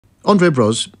Andrei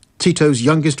Broz, Tito's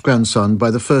youngest grandson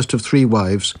by the first of three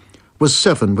wives, was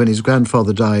 7 when his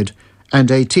grandfather died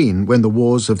and 18 when the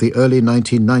wars of the early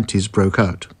 1990s broke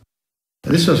out.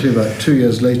 This must be about 2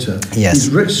 years later. Yes.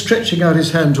 He's stretching out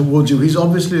his hand towards you. He's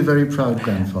obviously a very proud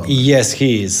grandfather. Yes,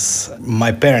 he is.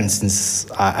 My parents,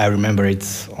 since I remember it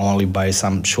only by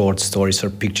some short stories or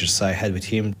pictures I had with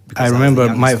him. I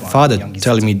remember my father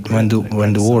telling me when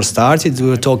the war started, we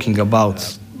were talking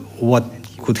about what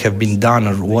could have been done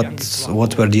or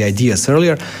what were the ideas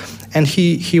earlier. And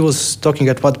he was talking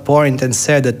at what point and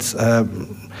said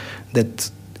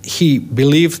that he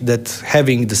believed that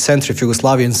having the center of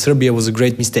Yugoslavia in Serbia was a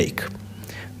great mistake.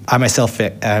 I myself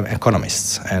am an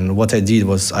economist, and what I did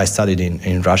was I studied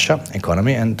in Russia,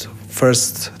 economy, and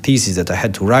first thesis that I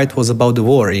had to write was about the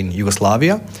war in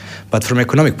Yugoslavia, but from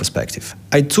economic perspective.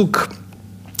 I took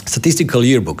statistical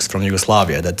yearbooks from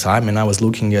Yugoslavia at that time, and I was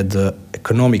looking at the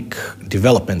economic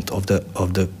development of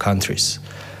the countries.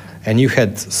 And you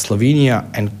had Slovenia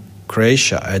and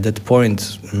Croatia at that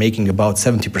point making about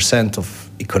 70% of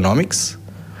economics,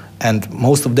 and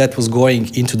most of that was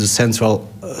going into the central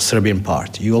Serbian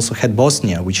part. You also had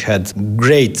Bosnia, which had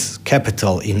great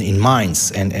capital in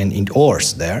mines and in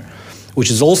ores there, which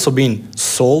has also been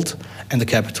sold, and the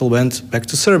capital went back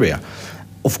to Serbia.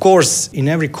 Of course, in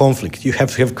every conflict, you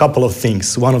have to have a couple of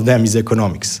things. One of them is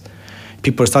economics.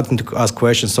 People are starting to ask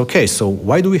questions, okay, so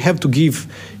why do we have to give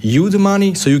you the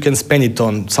money so you can spend it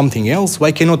on something else?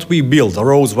 Why cannot we build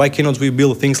roads? Why cannot we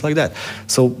build things like that?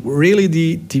 So really,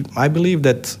 I believe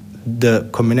that the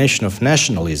combination of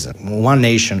nationalism, one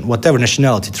nation, whatever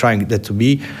nationality, trying that to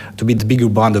be the bigger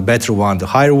one, the better one, the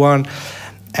higher one,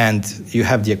 and you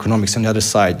have the economics on the other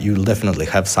side, you'll definitely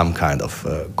have some kind of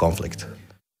conflict.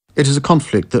 It is a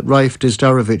conflict that Raif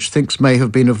Dizdarovic thinks may have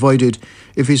been avoided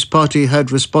if his party had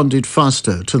responded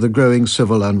faster to the growing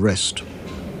civil unrest.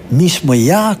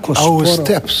 Our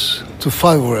steps to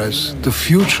favorize the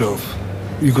future of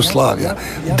Yugoslavia,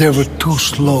 they were too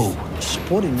slow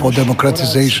for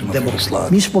democratization of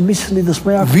Yugoslavia. We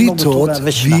thought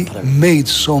we made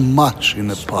so much in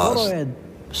the past.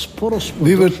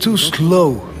 We were too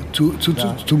slow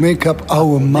to make up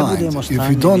our mind. If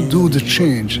we don't do the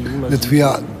change, that we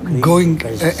are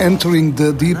entering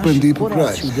the deeper and deeper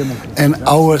crisis. And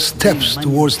our steps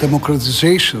towards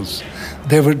democratizations,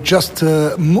 they were just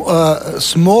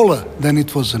smaller than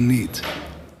it was a need.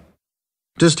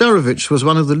 Dizdarovic was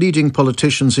one of the leading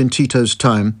politicians in Tito's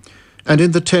time and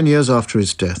in the 10 years after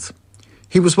his death.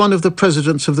 He was one of the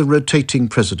presidents of the rotating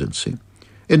presidency.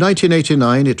 In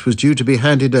 1989, it was due to be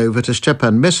handed over to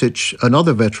Stepan Mesic,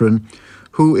 another veteran,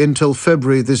 who until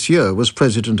February this year was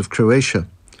president of Croatia.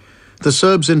 The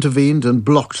Serbs intervened and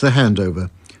blocked the handover,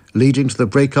 leading to the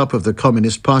breakup of the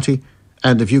Communist Party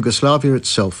and of Yugoslavia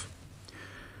itself.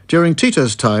 During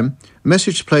Tito's time,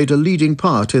 Mesic played a leading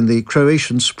part in the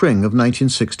Croatian Spring of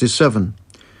 1967.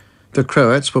 The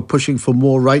Croats were pushing for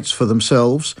more rights for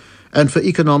themselves and for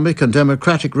economic and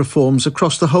democratic reforms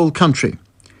across the whole country.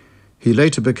 He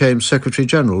later became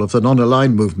Secretary-General of the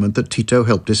non-aligned movement that Tito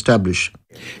helped establish.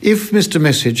 If Mr.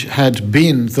 Mesic had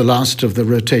been the last of the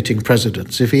rotating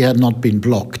presidents, if he had not been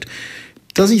blocked,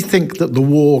 does he think that the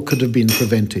war could have been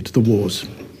prevented, the wars?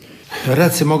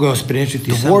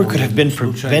 The war could have been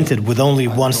prevented with only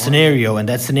one scenario, and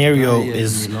that scenario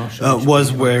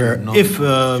was where if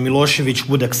Milosevic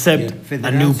would accept a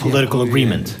new political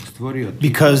agreement.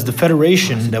 Because the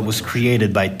federation that was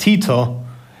created by Tito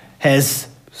has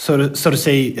so to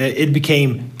say, it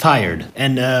became tired,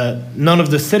 and none of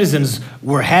the citizens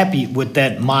were happy with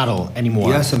that model anymore.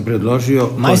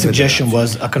 My suggestion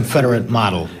was a confederate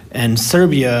model, and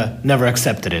Serbia never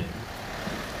accepted it.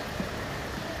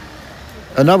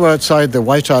 And now we're outside the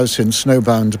White House in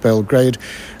snowbound Belgrade,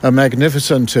 a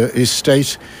magnificent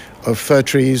estate of fir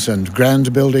trees and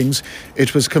grand buildings.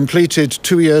 It was completed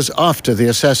 2 years after the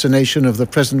assassination of the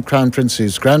present Crown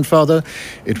Prince's grandfather.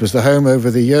 It was the home over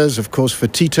the years, of course, for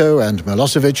Tito and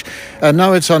Milosevic, and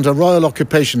now it's under royal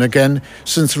occupation again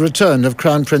since the return of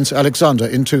Crown Prince Alexander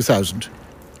in 2000.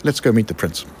 Let's go meet the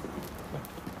Prince.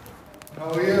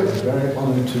 How are you? Very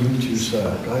honoured to meet you, sir.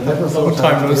 I never Long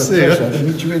time no see. To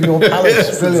meet you in your palace.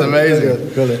 Yes, it's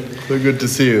amazing. Brilliant. So good to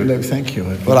see you. No, thank you.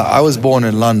 Well, I was born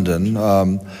in London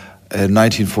in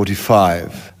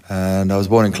 1945, and I was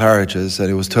born in Claridge's, and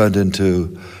it was turned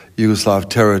into Yugoslav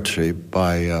territory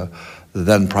by the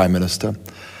then Prime Minister.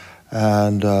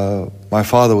 And my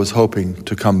father was hoping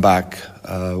to come back.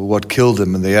 What killed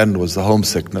him in the end was the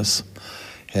homesickness,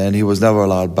 and he was never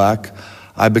allowed back.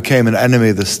 I became an enemy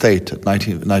of the state at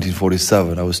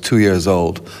 1947. I was 2 years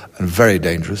old and very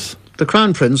dangerous. The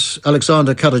Crown Prince,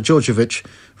 Alexander Karađorđević,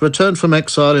 returned from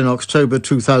exile in October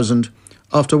 2000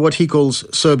 after what he calls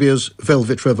Serbia's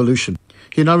Velvet Revolution.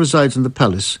 He now resides in the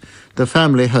palace, the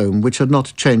family home which had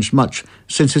not changed much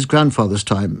since his grandfather's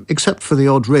time, except for the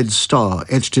odd red star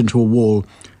etched into a wall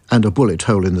and a bullet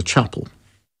hole in the chapel.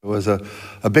 It was a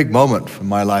big moment for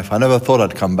my life. I never thought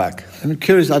I'd come back. I'm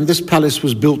curious, and this palace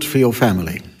was built for your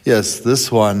family? Yes,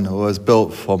 this one was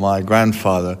built for my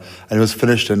grandfather, and it was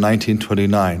finished in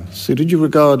 1929. So did you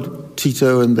regard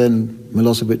Tito and then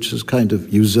Milosevic as kind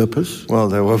of usurpers? Well,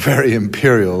 they were very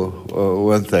imperial,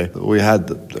 weren't they? We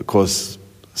had, of course,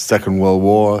 Second World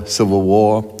War, Civil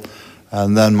War,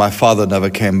 and then my father never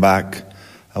came back,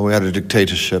 and we had a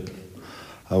dictatorship,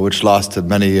 which lasted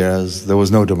many years. There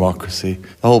was no democracy.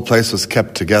 The whole place was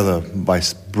kept together by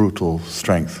brutal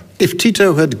strength. If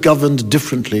Tito had governed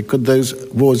differently, could those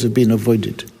wars have been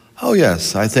avoided? Oh,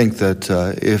 yes. I think that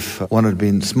if one had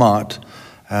been smart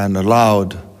and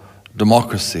allowed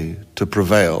democracy to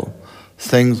prevail,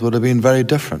 things would have been very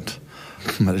different.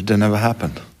 But it never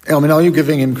happened. I mean, are you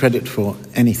giving him credit for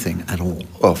anything at all?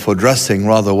 Well, for dressing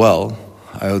rather well,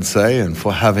 I would say, and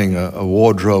for having a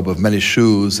wardrobe of many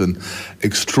shoes and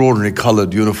extraordinary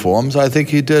colored uniforms, I think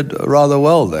he did rather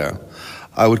well there.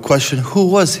 I would question, who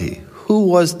was he? Who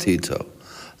was Tito?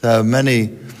 There are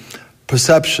many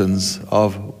perceptions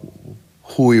of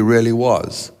who he really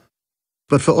was.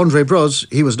 But for André Broz,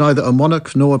 he was neither a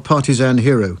monarch nor a partisan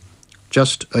hero,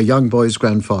 just a young boy's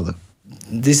grandfather.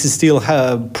 This is still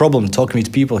a problem talking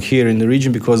with people here in the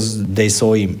region because they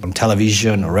saw him on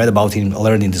television, or read about him,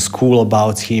 learned in the school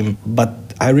about him. But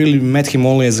I really met him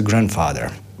only as a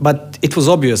grandfather. But it was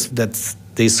obvious that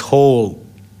this whole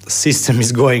system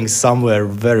is going somewhere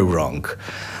very wrong.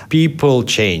 People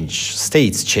change,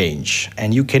 states change,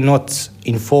 and you cannot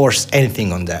enforce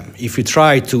anything on them. If you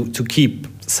try to keep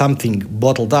something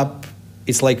bottled up,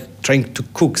 it's like trying to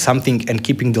cook something and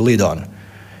keeping the lid on.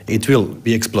 It will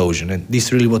be explosion, and this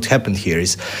is really what happened here.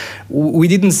 Is we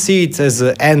didn't see it as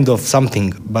an end of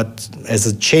something, but as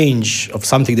a change of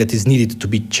something that is needed to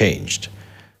be changed.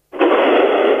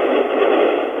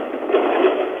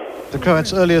 The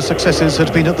Croats' earlier successes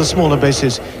had been at the smaller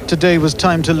bases. Today was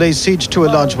time to lay siege to a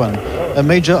large one, a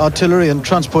major artillery and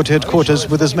transport headquarters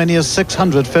with as many as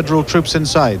 600 federal troops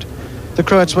inside. The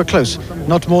Croats were close,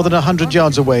 not more than 100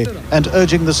 yards away, and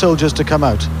urging the soldiers to come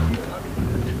out.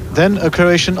 Then a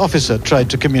Croatian officer tried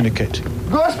to communicate.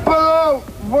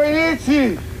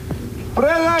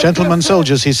 Gentlemen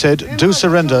soldiers, he said, do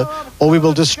surrender, or we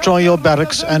will destroy your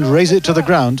barracks and raze it to the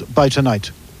ground by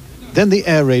tonight. Then the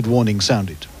air raid warning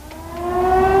sounded.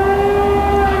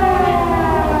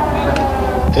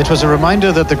 It was a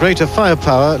reminder that the greater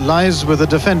firepower lies with the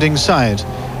defending side,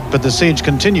 but the siege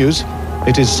continues.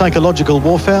 It is psychological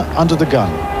warfare under the gun.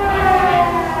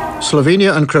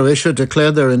 Slovenia and Croatia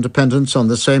declared their independence on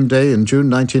the same day in June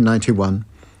 1991.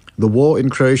 The war in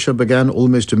Croatia began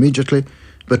almost immediately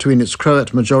between its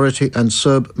Croat majority and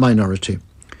Serb minority.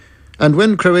 And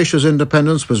when Croatia's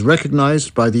independence was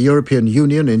recognized by the European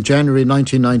Union in January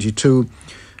 1992,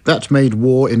 that made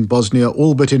war in Bosnia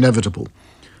all but inevitable.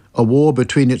 A war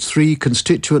between its three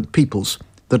constituent peoples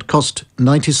that cost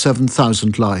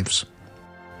 97,000 lives.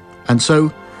 And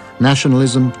so,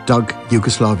 nationalism dug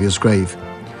Yugoslavia's grave.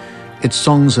 Its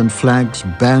songs and flags,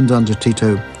 banned under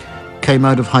Tito, came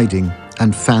out of hiding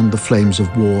and fanned the flames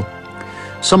of war.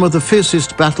 Some of the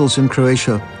fiercest battles in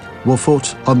Croatia were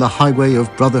fought on the highway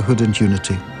of brotherhood and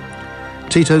unity.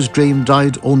 Tito's dream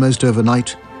died almost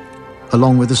overnight,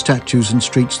 along with the statues and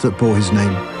streets that bore his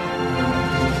name.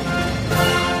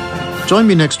 Join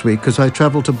me next week as I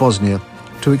travel to Bosnia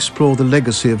to explore the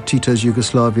legacy of Tito's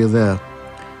Yugoslavia there,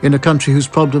 in a country whose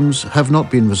problems have not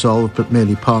been resolved but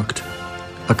merely parked,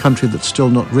 a country that's still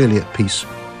not really at peace,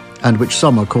 and which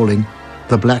some are calling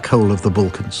the black hole of the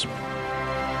Balkans.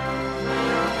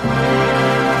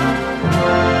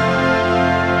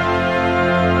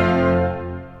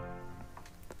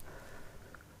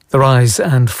 The Rise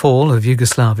and Fall of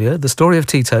Yugoslavia, The Story of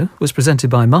Tito, was presented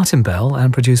by Martin Bell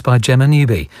and produced by Gemma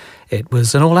Newby. It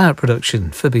was an all-out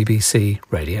production for BBC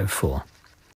Radio 4.